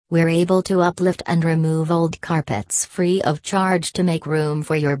We're able to uplift and remove old carpets free of charge to make room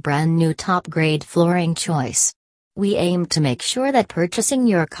for your brand new top-grade flooring choice. We aim to make sure that purchasing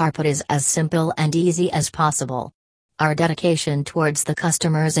your carpet is as simple and easy as possible. Our dedication towards the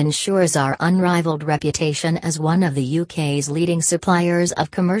customers ensures our unrivaled reputation as one of the UK's leading suppliers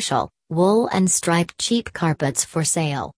of commercial, wool and striped cheap carpets for sale.